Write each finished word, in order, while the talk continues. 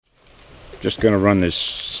Just going to run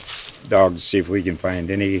this dog to see if we can find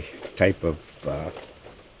any type of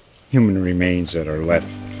human remains that are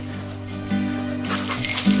left.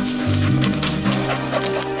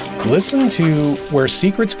 Listen to Where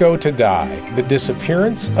Secrets Go to Die, The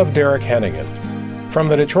Disappearance of Derek Hennigan. From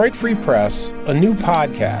the Detroit Free Press, a new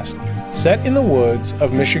podcast set in the woods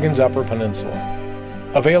of Michigan's Upper Peninsula.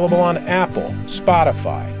 Available on Apple,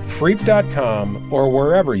 Spotify, Freep.com, or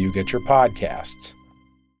wherever you get your podcasts.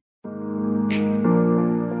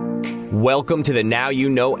 Welcome to the Now You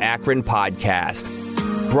Know Akron podcast,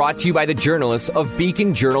 brought to you by the journalists of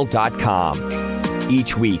BeaconJournal.com.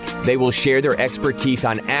 Each week, they will share their expertise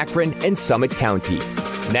on Akron and Summit County.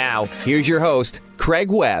 Now, here's your host,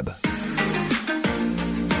 Craig Webb.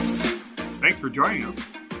 Thanks for joining us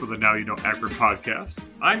for the Now You Know Akron podcast.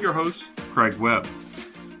 I'm your host, Craig Webb.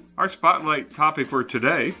 Our spotlight topic for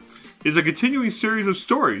today is a continuing series of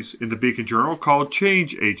stories in the Beacon Journal called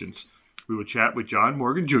Change Agents. We will chat with John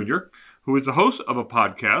Morgan Jr., who is the host of a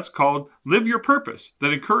podcast called Live Your Purpose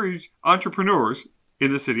that encourages entrepreneurs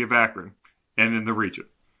in the city of Akron and in the region.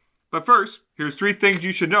 But first, here's 3 things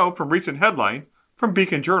you should know from recent headlines from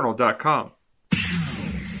BeaconJournal.com.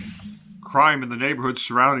 Crime in the neighborhoods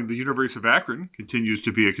surrounding the University of Akron continues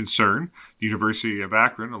to be a concern. The University of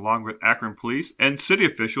Akron, along with Akron police and city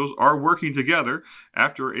officials, are working together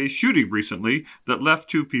after a shooting recently that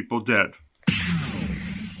left 2 people dead.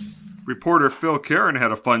 Reporter Phil Karen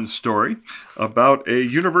had a fun story about a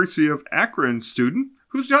University of Akron student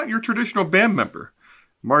who's not your traditional band member.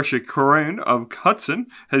 Marcia Corain of Hudson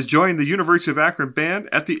has joined the University of Akron band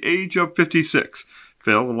at the age of 56.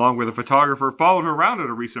 Phil, along with a photographer, followed her around at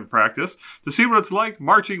a recent practice to see what it's like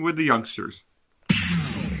marching with the youngsters.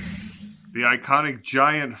 The iconic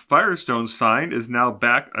giant Firestone sign is now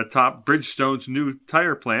back atop Bridgestone's new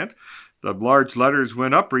tire plant. The large letters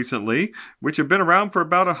went up recently, which have been around for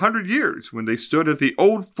about 100 years when they stood at the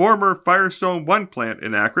old former Firestone 1 plant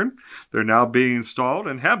in Akron. They're now being installed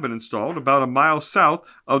and have been installed about a mile south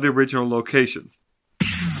of the original location.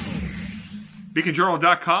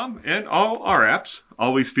 BeaconJournal.com and all our apps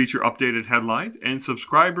always feature updated headlines and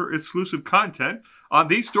subscriber-exclusive content on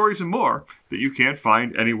these stories and more that you can't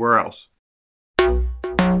find anywhere else.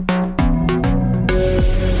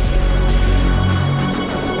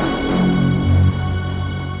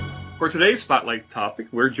 For today's Spotlight topic,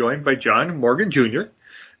 we're joined by John Morgan Jr.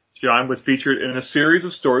 John was featured in a series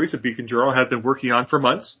of stories the Beacon Journal has been working on for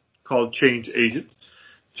months called Change Agent.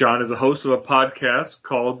 John is the host of a podcast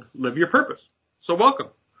called Live Your Purpose. So welcome.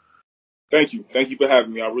 Thank you. Thank you for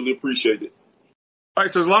having me. I really appreciate it. All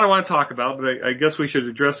right, so there's a lot I want to talk about, but I guess we should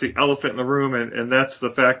address the elephant in the room, and that's the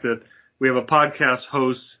fact that we have a podcast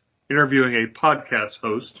host interviewing a podcast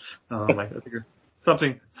host. I think there's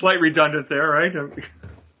something slightly redundant there, right?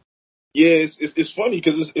 Yeah, it's funny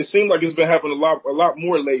because it seems like it's been happening a lot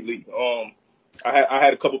more lately. I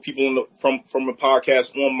had a couple people from a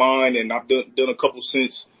podcast on mine, and I've done a couple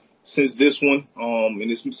since this one.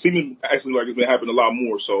 And it's seeming actually like it's been happening a lot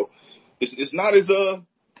more. So it's not as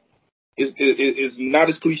it's not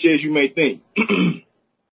as cliche as you may think. Maybe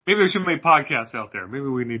there should make podcasts out there. Maybe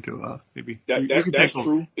we need to that's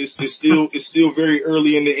true. It's still very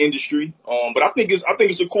early in the industry. But I think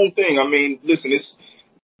it's a cool thing. I mean, listen, it's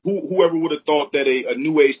whoever would have thought that a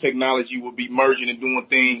new age technology would be merging and doing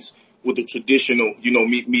things with the traditional,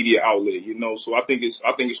 media outlet, So I think it's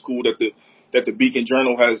cool that the Beacon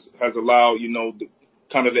Journal has allowed, the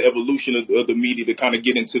kind of the evolution of the media to kind of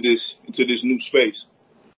get into this new space.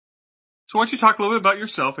 So why don't you talk a little bit about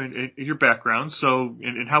yourself and your background,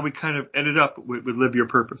 and how we kind of ended up with Live Your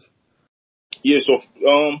Purpose. Yeah, so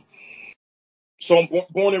I'm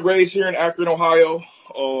born and raised here in Akron, Ohio.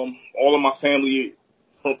 All of my family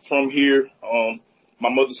from here. My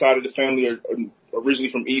mother's side of the family are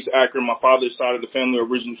originally from East Akron. My father's side of the family are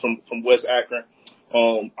originally from West Akron.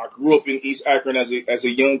 I grew up in East Akron as a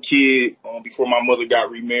young kid before my mother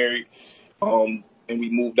got remarried. And we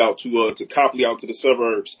moved out to Copley, out to the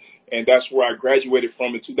suburbs. And that's where I graduated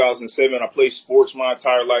from in 2007. I played sports my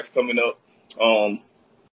entire life coming up. A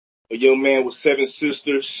young man with 7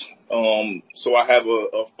 sisters. So I have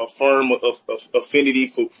a firm of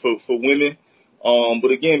affinity for women.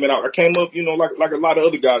 But again, man, I came up, like a lot of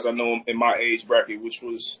other guys I know in my age bracket, which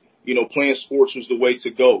was, playing sports was the way to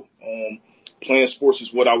go. Playing sports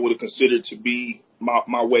is what I would have considered to be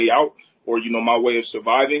my way out or, my way of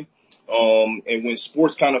surviving. And when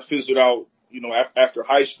sports kind of fizzled out, after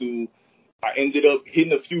high school, I ended up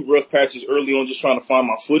hitting a few rough patches early on, just trying to find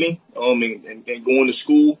my footing, and going to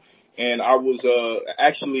school. And I was,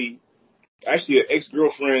 actually an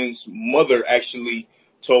ex-girlfriend's mother actually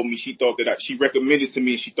told me she recommended to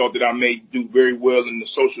me, and she thought that I may do very well in the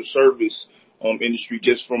social service industry,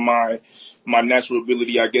 just from my natural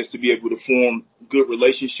ability, I guess, to be able to form good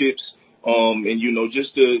relationships, and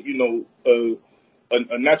just a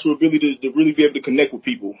natural ability to really be able to connect with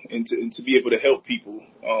people and to be able to help people.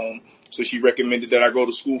 So she recommended that I go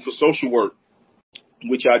to school for social work,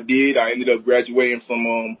 which I did. I ended up graduating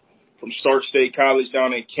from Stark State College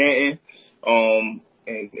down in Canton,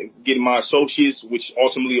 and getting my associates, which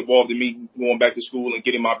ultimately evolved in me going back to school and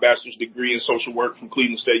getting my bachelor's degree in social work from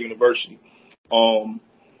Cleveland State University. And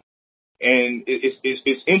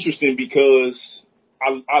it's interesting because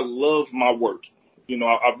I love my work. I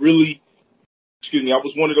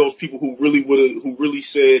was one of those people who really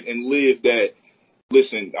said and lived that,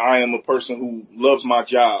 listen, I am a person who loves my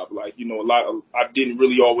job. Like, I didn't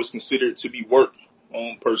really always consider it to be work,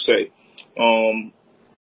 per se.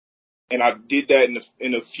 And I did that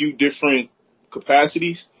in a few different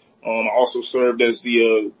capacities. I also served as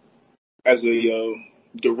a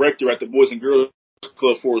director at the Boys and Girls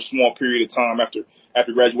Club for a small period of time after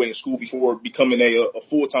graduating school, before becoming a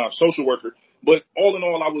full-time social worker. But all in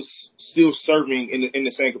all, I was still serving in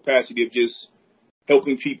the same capacity of just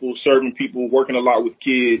helping people, serving people, working a lot with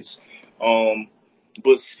kids.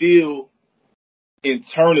 But still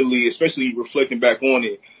internally, especially reflecting back on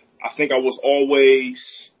it, I think I was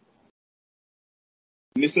always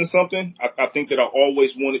missing something. I think that I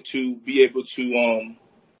always wanted to be able to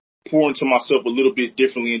pour into myself a little bit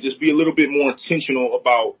differently and just be a little bit more intentional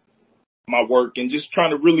about my work and just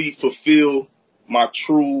trying to really fulfill my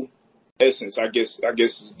true essence. I guess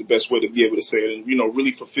is the best way to be able to say it. And,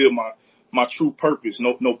 really fulfill my true purpose.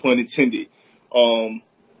 No pun intended. And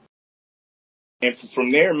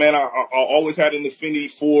from there, man, I always had an affinity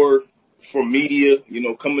for media.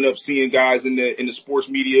 Coming up, seeing guys in the sports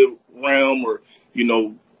media realm, or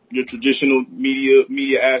your traditional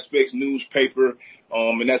media aspects, newspaper.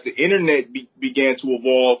 And as the internet began to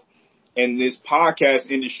evolve, and this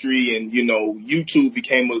podcast industry and, YouTube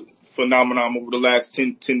became a phenomenon over the last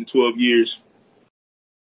 10 to 12 years,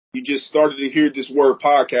 you just started to hear this word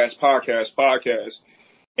podcast.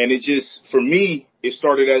 And it just, for me, it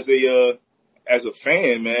started as a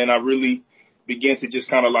fan, man. I really began to just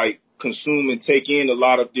kind of like consume and take in a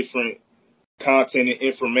lot of different content and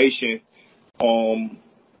information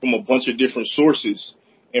from a bunch of different sources.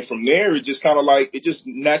 And from there, it just kind of like, it just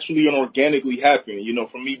naturally and organically happened.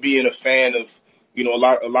 From me being a fan of,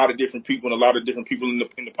 a lot of different people and a lot of different people in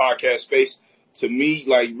the podcast space, to me,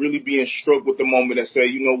 like really being struck with the moment that say,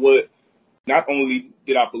 you know what, not only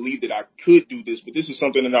did I believe that I could do this, but this is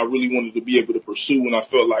something that I really wanted to be able to pursue. And I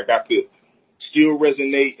felt like I could still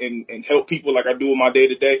resonate and help people like I do in my day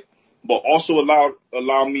to day, but also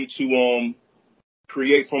allow me to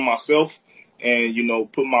create for myself and,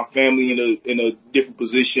 put my family in a different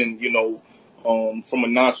position, from a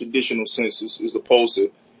non-traditional sense as opposed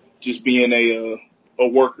to just being a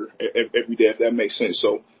worker every day, if that makes sense.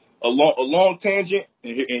 So a long tangent,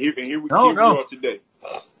 and here we are today.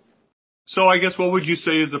 So I guess what would you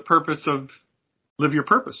say is the purpose of Live Your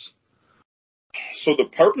Purpose? So the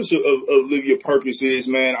purpose of Live Your Purpose is,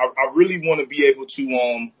 man, I really want to be able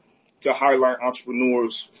to highlight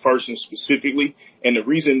entrepreneurs first and specifically. And the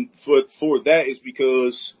reason for that is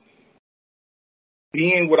because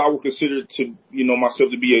being what I would consider to,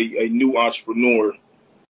 myself to be a new entrepreneur,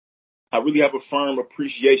 I really have a firm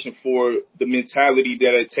appreciation for the mentality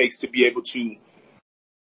that it takes to be able to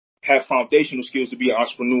have foundational skills to be an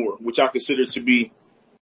entrepreneur, which I consider to be,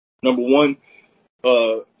 number one,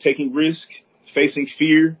 taking risk, facing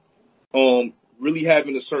fear, really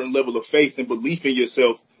having a certain level of faith and belief in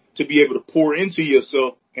yourself to be able to pour into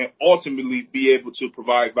yourself and ultimately be able to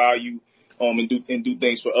provide value and do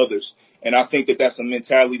things for others. And I think that that's a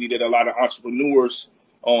mentality that a lot of entrepreneurs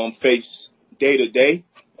face day to day,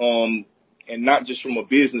 and not just from a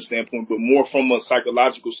business standpoint, but more from a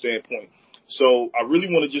psychological standpoint. So I really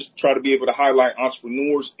want to just try to be able to highlight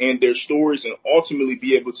entrepreneurs and their stories and ultimately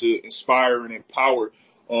be able to inspire and empower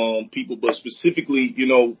people, but specifically,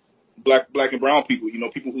 black and brown people,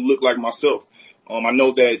 people who look like myself. I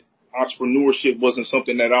know that entrepreneurship wasn't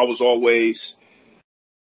something that I was always,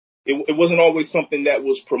 it wasn't always something that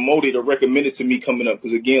was promoted or recommended to me coming up.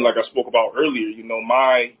 Because again, like I spoke about earlier,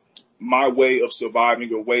 my way of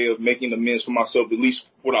surviving, or way of making amends for myself, at least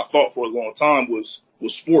what I thought for a long time, was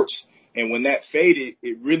sports. And when that faded,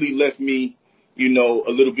 it really left me,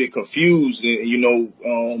 a little bit confused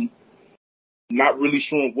and, not really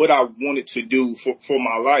sure what I wanted to do for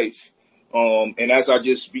my life. And as I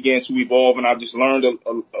just began to evolve and I just learned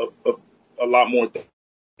a lot more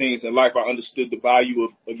things in life, I understood the value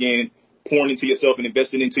of, again, pouring into yourself and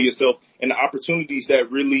investing into yourself, and the opportunities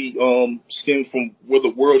that really stem from where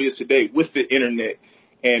the world is today with the internet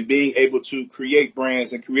and being able to create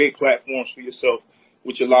brands and create platforms for yourself,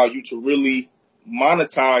 which allow you to really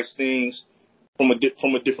monetize things from a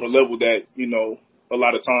different level that, you know, a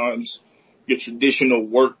lot of times your traditional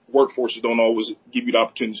workforces don't always give you the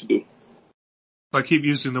opportunity to do. I keep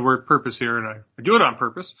using the word purpose here, and I do it on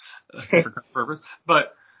purpose, for purpose.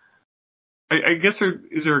 But I guess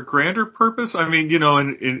is there a grander purpose? I mean, you know,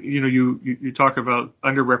 and you know, you talk about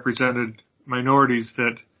underrepresented minorities.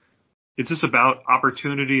 That is this about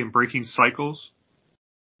opportunity and breaking cycles?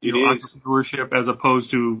 You know, entrepreneurship as opposed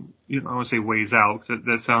to, you know, I want to say ways out.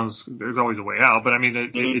 That sounds, there's always a way out, but I mean,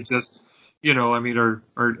 it just, you know, I mean, are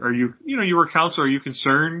you, you know, you were a counselor, are you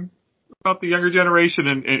concerned about the younger generation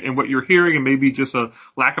and what you're hearing, and maybe just a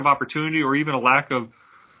lack of opportunity or even a lack of,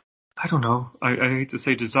 I don't know, I hate to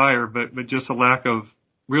say desire, but just a lack of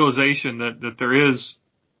realization that there is,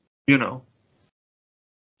 you know,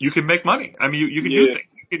 you can make money. I mean, you can do things.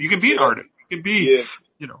 You can be an artist. You can be,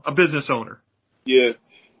 you know, a business owner. Yeah.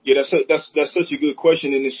 Yeah, that's such a good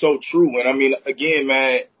question, and it's so true. And I mean, again,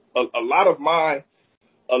 man, a lot of my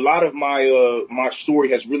story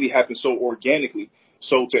has really happened so organically.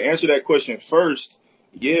 So to answer that question first,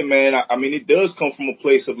 yeah, man, I mean, it does come from a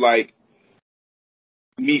place of like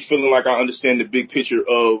me feeling like I understand the big picture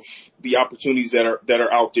of the opportunities that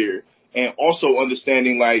are out there, and also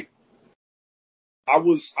understanding like I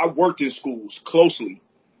worked in schools closely,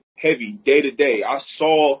 heavy, day to day. I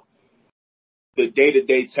saw the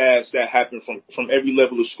day-to-day tasks that happen from every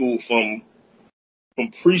level of school, from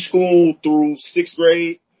preschool through 6th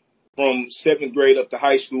grade, from 7th grade up to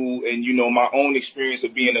high school. And, you know, my own experience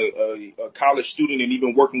of being a college student and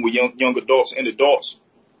even working with young adults and adults,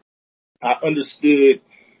 I understood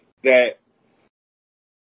that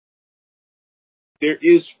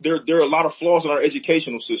there are a lot of flaws in our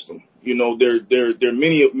educational system. You know, there are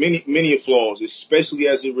many flaws, especially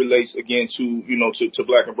as it relates again to, you know, to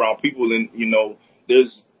Black and brown people. And, you know,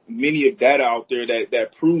 there's many of data out there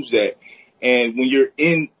that proves that. And when you're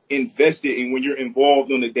invested and when you're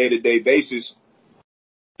involved on a day-to-day basis,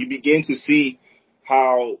 you begin to see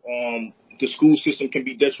how the school system can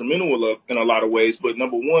be detrimental in a lot of ways. But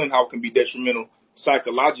number one, how it can be detrimental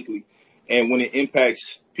psychologically. And when it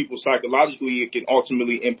impacts people psychologically, it can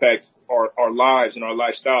ultimately impact our lives and our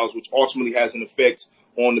lifestyles, which ultimately has an effect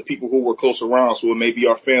on the people who we're close around. So it may be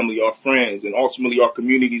our family, our friends, and ultimately our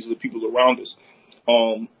communities, the people around us.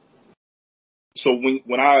 So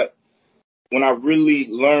when I really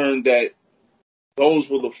learned that those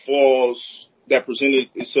were the flaws that presented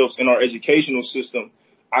itself in our educational system,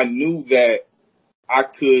 I knew that I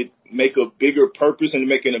could make a bigger purpose and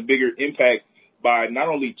making a bigger impact by not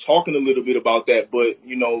only talking a little bit about that, but,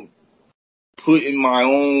 you know, putting my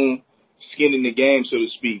own skin in the game, so to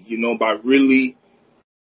speak, you know, by really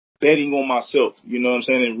betting on myself, you know what I'm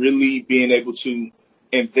saying, and really being able to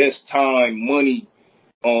invest time, money,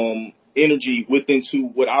 energy into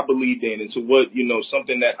what I believed in, into what, you know,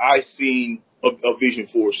 something that I seen a vision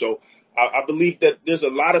for. So I believe that there's a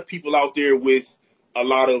lot of people out there with a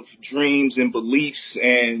lot of dreams and beliefs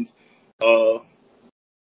and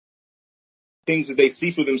things that they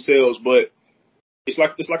see for themselves, but it's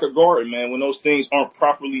like a garden, man. When those things aren't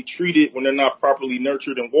properly treated, when they're not properly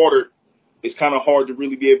nurtured and watered, it's kind of hard to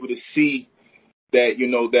really be able to see that, you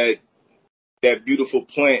know, that beautiful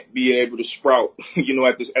plant being able to sprout, you know,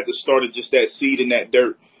 at the start of just that seed in that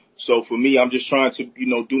dirt. So for me, I'm just trying to, you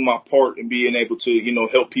know, do my part and being able to, you know,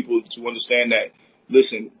 help people to understand that,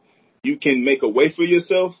 listen, you can make a way for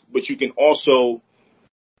yourself, but you can also,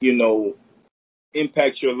 you know,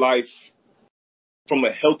 impact your life from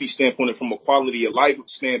a healthy standpoint and from a quality of life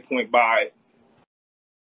standpoint by,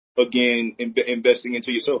 again, investing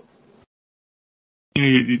into yourself. You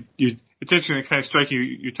know, it's interesting, it kind of strikes you,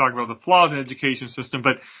 you talk about the flaws in the education system,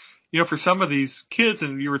 but, you know, for some of these kids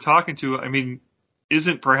and you were talking to, I mean,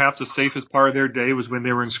 isn't perhaps the safest part of their day was when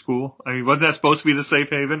they were in school? I mean, wasn't that supposed to be the safe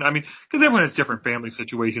haven? I mean, because everyone has different family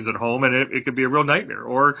situations at home, and it could be a real nightmare.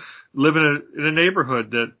 Or live in a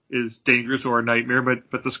neighborhood that is dangerous or a nightmare,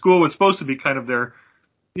 but the school was supposed to be kind of their,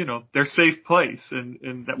 you know, their safe place,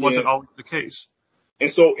 and that wasn't always the case. And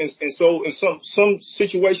so in some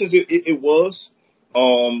situations it was,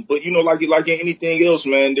 but you know, like in anything else,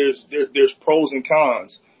 man, there's pros and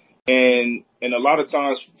cons. And a lot of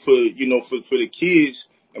times for the kids,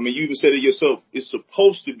 I mean, you even said it yourself, it's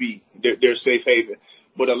supposed to be their safe haven.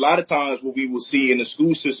 But a lot of times what we will see in the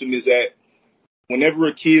school system is that whenever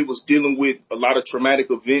a kid was dealing with a lot of traumatic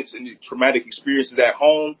events and traumatic experiences at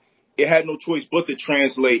home, it had no choice but to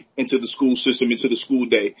translate into the school system, into the school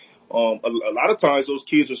day. A lot of times those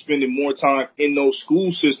kids are spending more time in those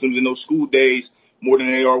school systems, in those school days, more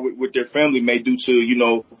than they are with their family, may due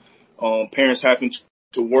to, parents having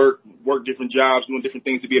to work different jobs, doing different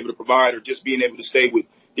things to be able to provide, or just being able to stay with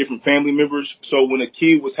different family members. So when a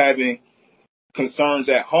kid was having concerns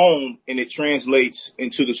at home and it translates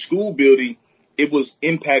into the school building, it was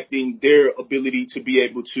impacting their ability to be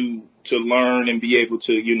able to learn and be able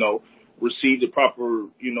to, receive the proper,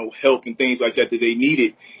 help and things like that they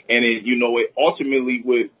needed. And it ultimately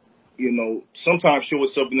would, sometimes show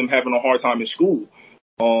itself in them having a hard time in school.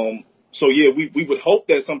 So yeah, we would hope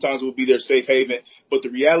that sometimes it would be their safe haven, but the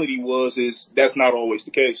reality is that's not always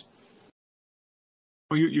the case.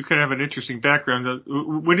 Well, you kind of have an interesting background.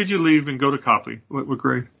 When did you leave and go to Copley? What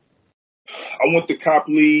grade? I went to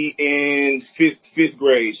Copley in fifth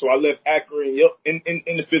grade. So I left Akron, in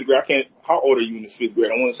the fifth grade. How old are you in the fifth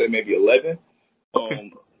grade? I want to say maybe 11.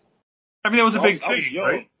 Okay. That was a big thing,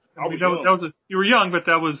 right? You were young, but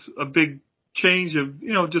that was a big change of,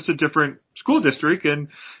 just a different school district and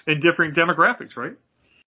different demographics, right?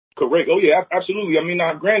 Correct. Oh yeah, absolutely.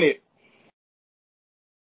 Now granted,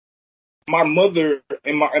 my mother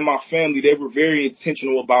and my family, they were very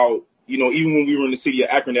intentional about, even when we were in the city of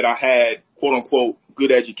Akron, that I had, quote unquote,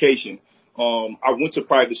 good education. I went to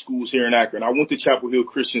private schools here in Akron. I went to Chapel Hill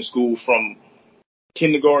Christian School from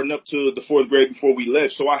kindergarten up to the fourth grade before we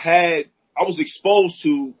left. So I was exposed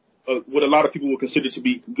to what a lot of people would consider to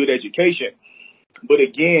be good education. But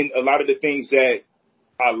again, a lot of the things that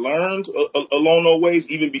I learned along those ways,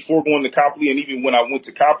 even before going to Copley and even when I went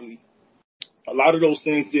to Copley, a lot of those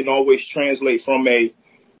things didn't always translate from a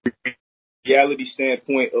reality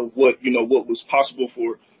standpoint of what was possible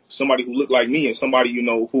for somebody who looked like me and somebody,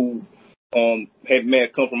 who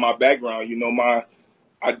had come from my background.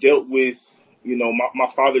 I dealt with, my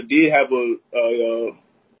father did have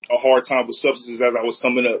a hard time with substances as I was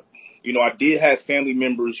coming up. I did have family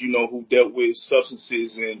members, who dealt with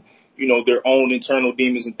substances and, their own internal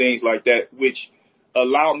demons and things like that, which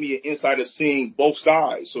allowed me an insight of seeing both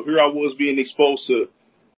sides. So here I was being exposed to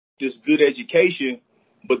this good education,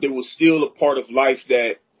 but there was still a part of life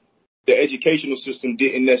that the educational system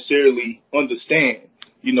didn't necessarily understand,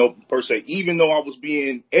 per se, even though I was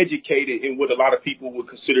being educated in what a lot of people would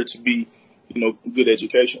consider to be, good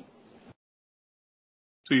education.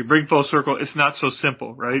 So you bring full circle. It's not so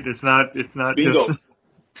simple, right? It's not Bingo. just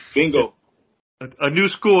Bingo. A new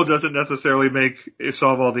school doesn't necessarily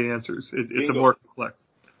solve all the answers. It's a more complex.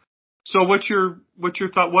 So what's your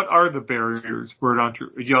thought? What are the barriers for a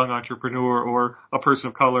young entrepreneur or a person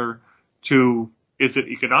of color to? Is it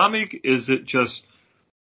economic? Is it just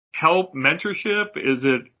help, mentorship? Is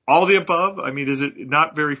it all the above? Is it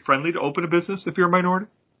not very friendly to open a business if you're a minority?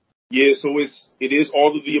 Yeah, so it is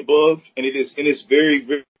all of the above, and it's very,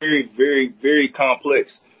 very, very, very, very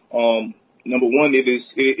complex. Number one, it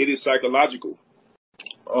is psychological.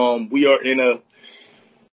 We are in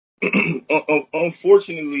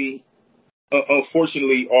unfortunately,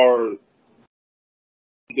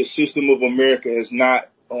 the system of America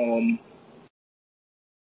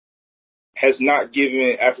has not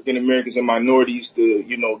given African Americans and minorities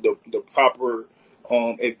the proper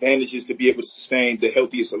advantages to be able to sustain the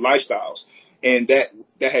healthiest of lifestyles, and that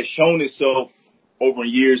has shown itself over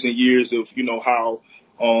years and years of how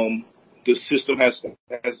the system has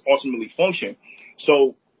ultimately functioned.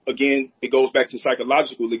 So again, it goes back to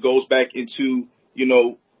psychological. It goes back into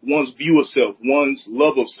one's view of self, one's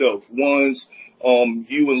love of self, one's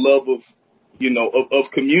view and love of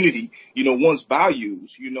of community, one's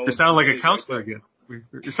values. You sound like a counselor again.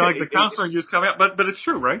 You sound like the counselor just coming out, but it's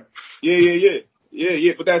true, right? Yeah.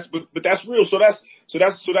 But that's real. So that's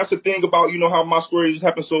the thing about how my story just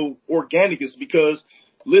happened so organic is because,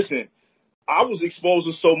 listen, I was exposed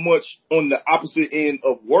to so much on the opposite end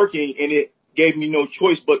of working, and it gave me no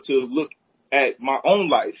choice but to look at my own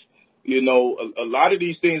life. A lot of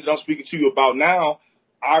these things that I'm speaking to you about now,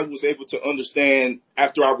 I was able to understand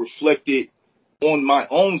after I reflected on my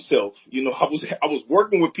own self. I was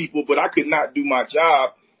working with people, but I could not do my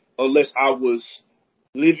job unless I was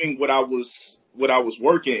living what I was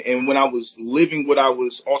working. And when I was living what I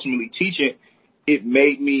was ultimately teaching, it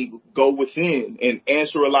made me go within and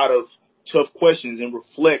answer a lot of tough questions and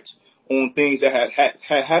reflect on things that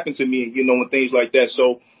had happened to me, and things like that.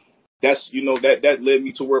 So that's, that led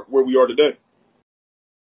me to where we are today.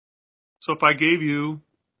 So if I gave you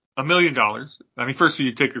 $1 million, first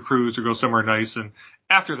you'd take a cruise or go somewhere nice, and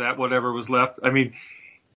after that, whatever was left,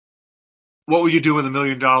 what would you do with $1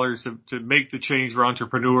 million to make the change for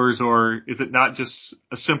entrepreneurs, or is it not just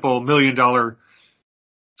a simple $1 million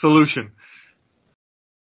solution?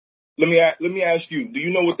 Let me ask you, do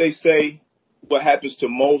you know what they say what happens to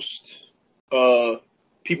most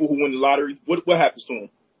people who win the lottery? What happens to them?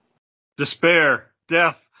 Despair,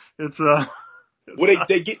 death. It's well,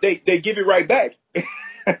 they give it right back.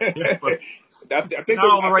 Yeah, but I think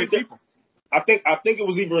not all the right people. I think it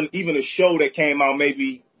was even a show that came out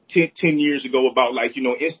maybe 10 years ago about like, you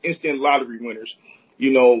know, instant lottery winners.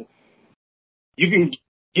 You know, you can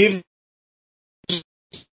give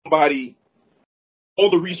somebody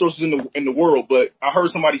all the resources in the world, but I heard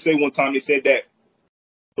somebody say one time, they said that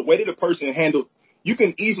the way that a person handled, you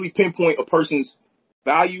can easily pinpoint a person's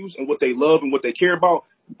values and what they love and what they care about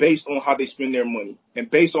based on how they spend their money and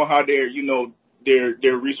based on how their, you know,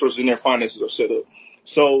 their resources and their finances are set up.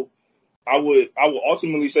 So I would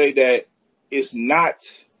ultimately say that it's not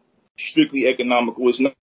strictly economical. It's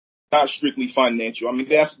not strictly financial. I mean,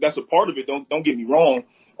 that's a part of it. Don't get me wrong.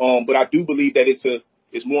 But I do believe that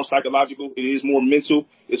it's more psychological. It is more mental.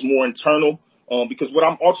 It's more internal. Because what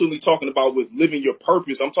I'm ultimately talking about with living your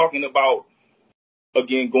purpose, I'm talking about,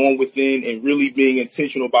 again, going within and really being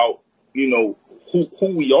intentional about, you know,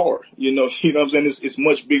 who we are. You know what I'm saying? It's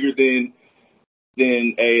much bigger than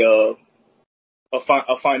a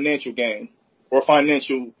financial gain or a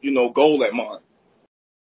financial, you know, goal at mine.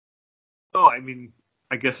 Oh, I mean,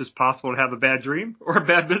 I guess it's possible to have a bad dream or a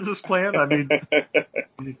bad business plan. I mean,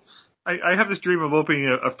 I have this dream of opening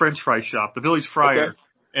a French fry shop, the Village Fryer. Okay.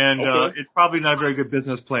 And Okay. it's probably not a very good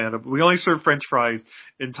business plan. We only serve French fries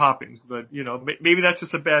in toppings, but you know, maybe that's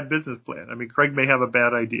just a bad business plan. I mean, Craig may have a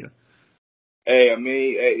bad idea. Hey, I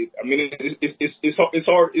mean, it's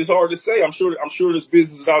hard to say. I'm sure there's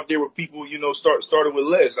businesses out there where people, you know, started with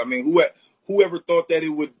less. I mean, whoever thought that it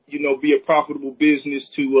would, you know, be a profitable business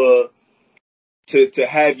to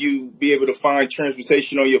have you be able to find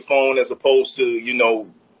transportation on your phone as opposed to, you know,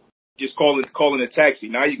 just calling a taxi.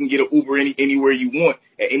 Now you can get an Uber anywhere you want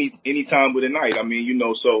at any time of the night. I mean, you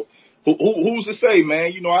know, so who's to say,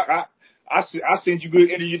 man? You know, I send you good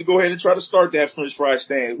energy to go ahead and try to start that French fry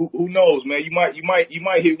stand. Who knows, man? You might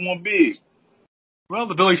hit one big. Well,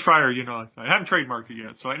 the Village Fryer, you know, I haven't trademarked it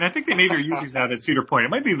yet, so and I think they maybe are using that at Cedar Point. It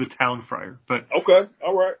might be the Town Fryer, but okay,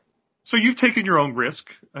 all right. So you've taken your own risk.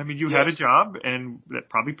 I mean, you had a job and that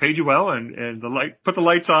probably paid you well and put the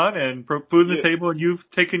lights on and put food on the table, and you've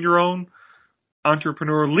taken your own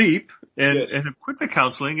entrepreneur leap and have quit the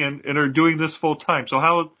counseling and are doing this full time. So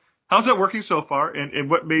how's that working so far? And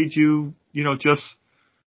what made you, you know, just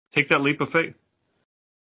take that leap of faith?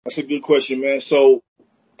 That's a good question, man. So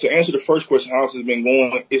to answer the first question, how's it been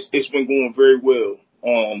going? It's been going very well.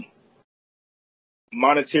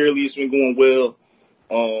 Monetarily, it's been going well.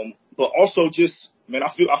 But also just, man, I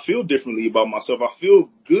feel differently about myself. I feel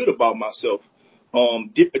good about myself.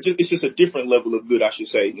 It's just a different level of good, I should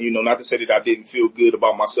say. You know, not to say that I didn't feel good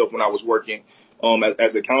about myself when I was working,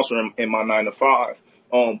 as a counselor in my 9 to 5.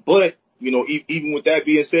 But, you know, even with that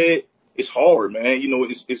being said, it's hard, man. You know,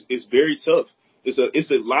 it's very tough. It's a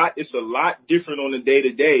lot different on the day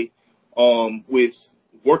to day, with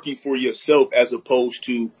working for yourself as opposed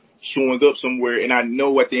to showing up somewhere. And I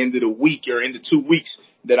know at the end of the week or in the 2 weeks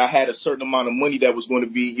that I had a certain amount of money that was going to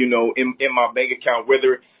be, you know, in my bank account,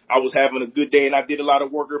 whether I was having a good day and I did a lot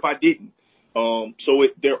of work or if I didn't. So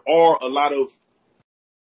there are a lot of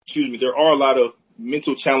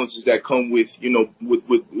mental challenges that come with, you know, with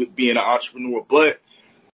being an entrepreneur. But,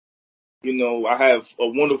 you know, I have a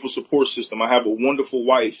wonderful support system. I have a wonderful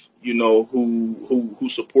wife, you know, who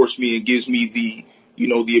supports me and gives me the, you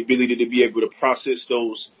know, the ability to be able to process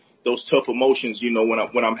those tough emotions, you know,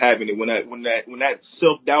 when I'm having it, when that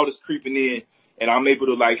self-doubt is creeping in and I'm able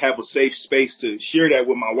to like have a safe space to share that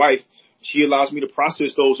with my wife, she allows me to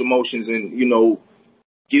process those emotions and, you know,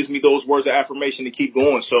 gives me those words of affirmation to keep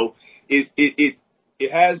going. So it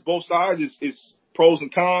has both sides. It's pros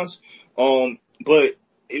and cons. But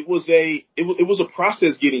it was a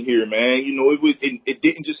process getting here, man. You know, it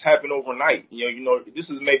didn't just happen overnight. You know,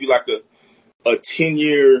 this is maybe like a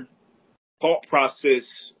 10-year thought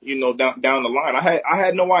process, you know, down the line. I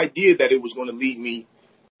had no idea that it was going to lead me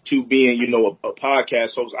to being, you know, a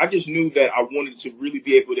podcast host. I just knew that I wanted to really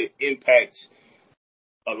be able to impact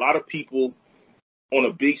a lot of people on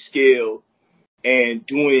a big scale and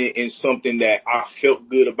doing it in something that I felt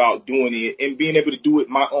good about doing it and being able to do it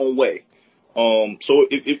my own way. So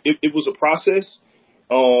it was a process,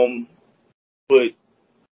 but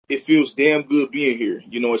it feels damn good being here,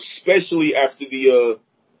 you know, especially after the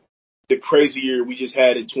crazy year we just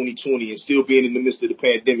had in 2020 and still being in the midst of the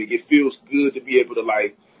pandemic. It feels good to be able to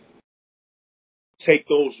like take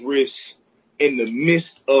those risks in the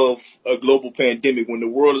midst of a global pandemic when the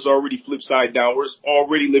world is already flipped side down. We're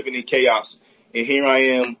already living in chaos. And here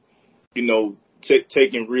I am, you know,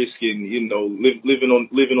 taking risk and, living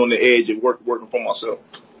on the edge and working for myself.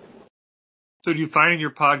 So do you find in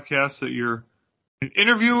your podcast that you're an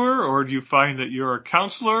interviewer, or do you find that you're a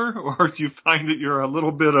counselor, or do you find that you're a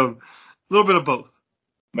little bit of both?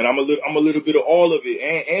 Man, I'm a little bit of all of it.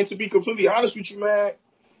 And to be completely honest with you, man,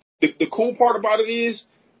 the cool part about it is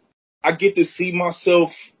I get to see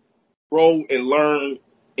myself grow and learn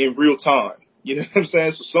in real time. You know what I'm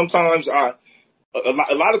saying? So sometimes a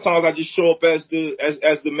lot of times I just show up as the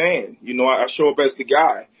man. I show up as the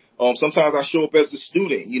guy. Sometimes I show up as the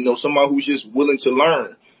student, somebody who's just willing to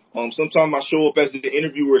learn. Sometimes I show up as the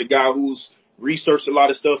interviewer, the guy who's researched a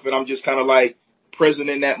lot of stuff, and I'm just kind of like present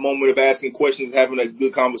in that moment of asking questions, having a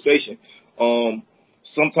good conversation.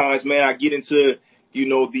 Sometimes, man, I get into,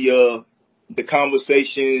 the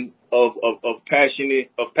conversation of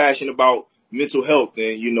passion about mental health,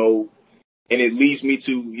 and it leads me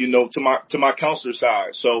to my counselor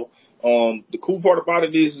side. So, the cool part about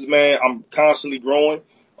it is, man, I'm constantly growing.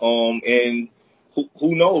 And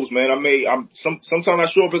who knows, man? Sometimes I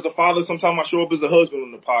show up as a father, sometimes I show up as a husband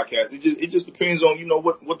on the podcast. It just depends on,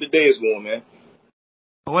 what the day is going, man.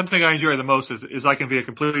 Well, one thing I enjoy the most is I can be a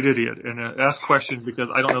complete idiot and ask questions because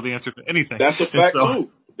I don't know the answer to anything. That's a fact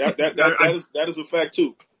too. That is a fact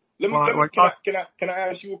too. Can I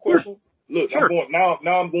ask you a question? Look, sure.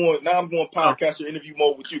 I'm going podcast or interview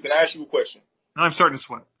mode with you. Can I ask you a question? I'm starting to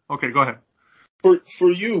sweat. Okay, go ahead.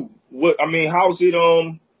 For you,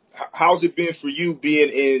 how's it been for you being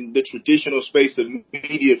in the traditional space of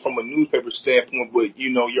media from a newspaper standpoint, but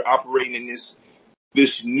you're operating in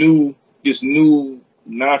this new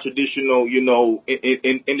non-traditional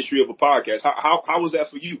in industry of a podcast? How was that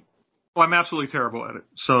for you? Well, I'm absolutely terrible at it.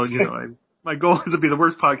 So my goal is to be the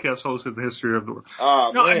worst podcast host in the history of the world.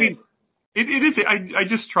 No, man. I mean, it is. I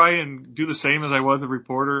just try and do the same as I was a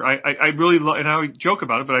reporter. I really and I joke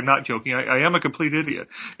about it, but I'm not joking. I am a complete idiot,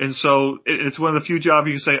 and so it's one of the few jobs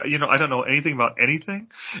you say, I don't know anything about anything,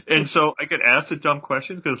 and so I get asked a dumb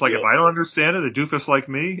question because if I don't understand it, a doofus like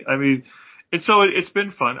me, I mean, and so it's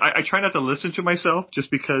been fun. I try not to listen to myself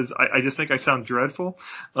just because I just think I sound dreadful,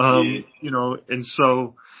 and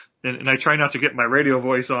so. And I try not to get my radio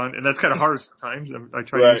voice on, and that's kind of hard sometimes. I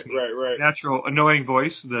try to use my natural, annoying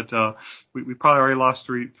voice that we probably already lost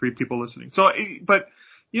three people listening. So, but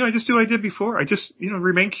I just do what I did before. I just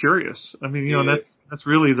remain curious. I mean, that's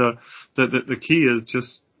really the key is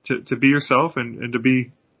just to be yourself and to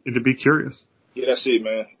be curious. Yeah, that's it,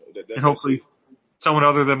 man. And hopefully someone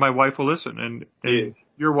other than my wife will listen, and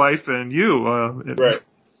your wife and you. Right.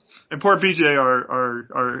 And poor BJ,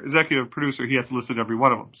 our executive producer, he has to listen to every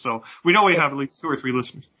one of them. So we know we have at least 2 or 3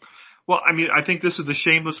 listeners. Well, I mean, I think this is the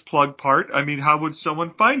shameless plug part. I mean, how would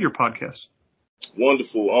someone find your podcast?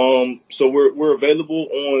 Wonderful. So we're available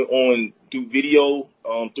on through video,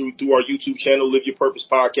 through our YouTube channel, Live Your Purpose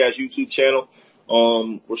Podcast YouTube channel.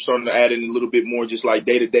 We're starting to add in a little bit more just like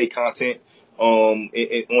day-to-day content on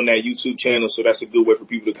that YouTube channel. So that's a good way for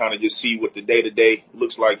people to kind of just see what the day-to-day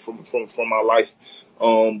looks like from my life.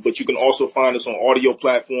 But you can also find us on audio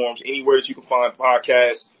platforms, anywhere that you can find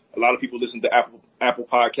podcasts. A lot of people listen to Apple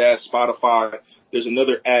Podcasts, Spotify. There's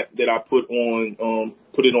another app that I put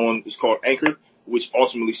it on. It's called Anchor, which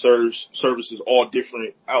ultimately services all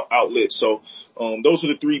different outlets. So, those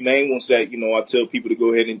are the 3 main ones that, I tell people to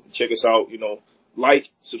go ahead and check us out. Like,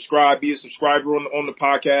 subscribe, be a subscriber on the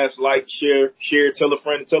podcast, like, share, tell a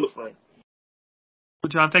friend, and tell a friend. Well,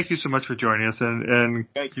 John, thank you so much for joining us, and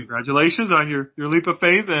congratulations on your leap of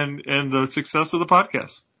faith and the success of the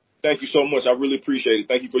podcast. Thank you so much. I really appreciate it.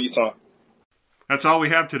 Thank you for your time. That's all we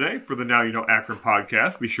have today for the Now You Know Akron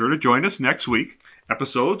podcast. Be sure to join us next week.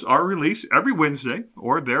 Episodes are released every Wednesday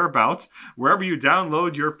or thereabouts, wherever you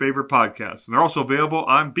download your favorite podcasts. And they're also available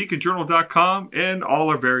on beaconjournal.com and all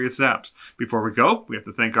our various apps. Before we go, we have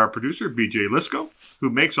to thank our producer, BJ Lisco, who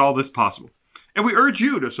makes all this possible. And we urge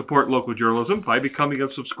you to support local journalism by becoming a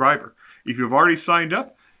subscriber. If you've already signed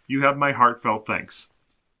up, you have my heartfelt thanks.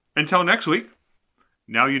 Until next week,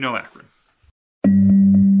 Now You Know Akron.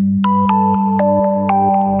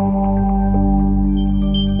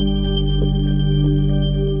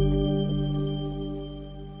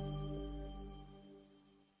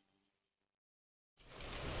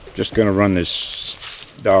 Just going to run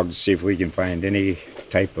this dog to see if we can find any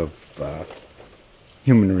type of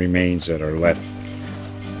human remains that are left.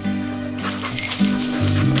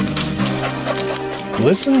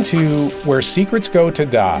 Listen to Where Secrets Go to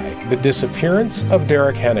Die, The Disappearance of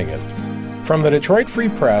Derek Hennigan. From the Detroit Free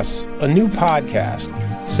Press, a new podcast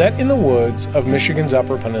set in the woods of Michigan's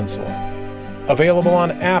Upper Peninsula. Available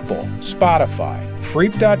on Apple, Spotify,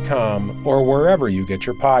 Freep.com, or wherever you get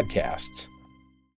your podcasts.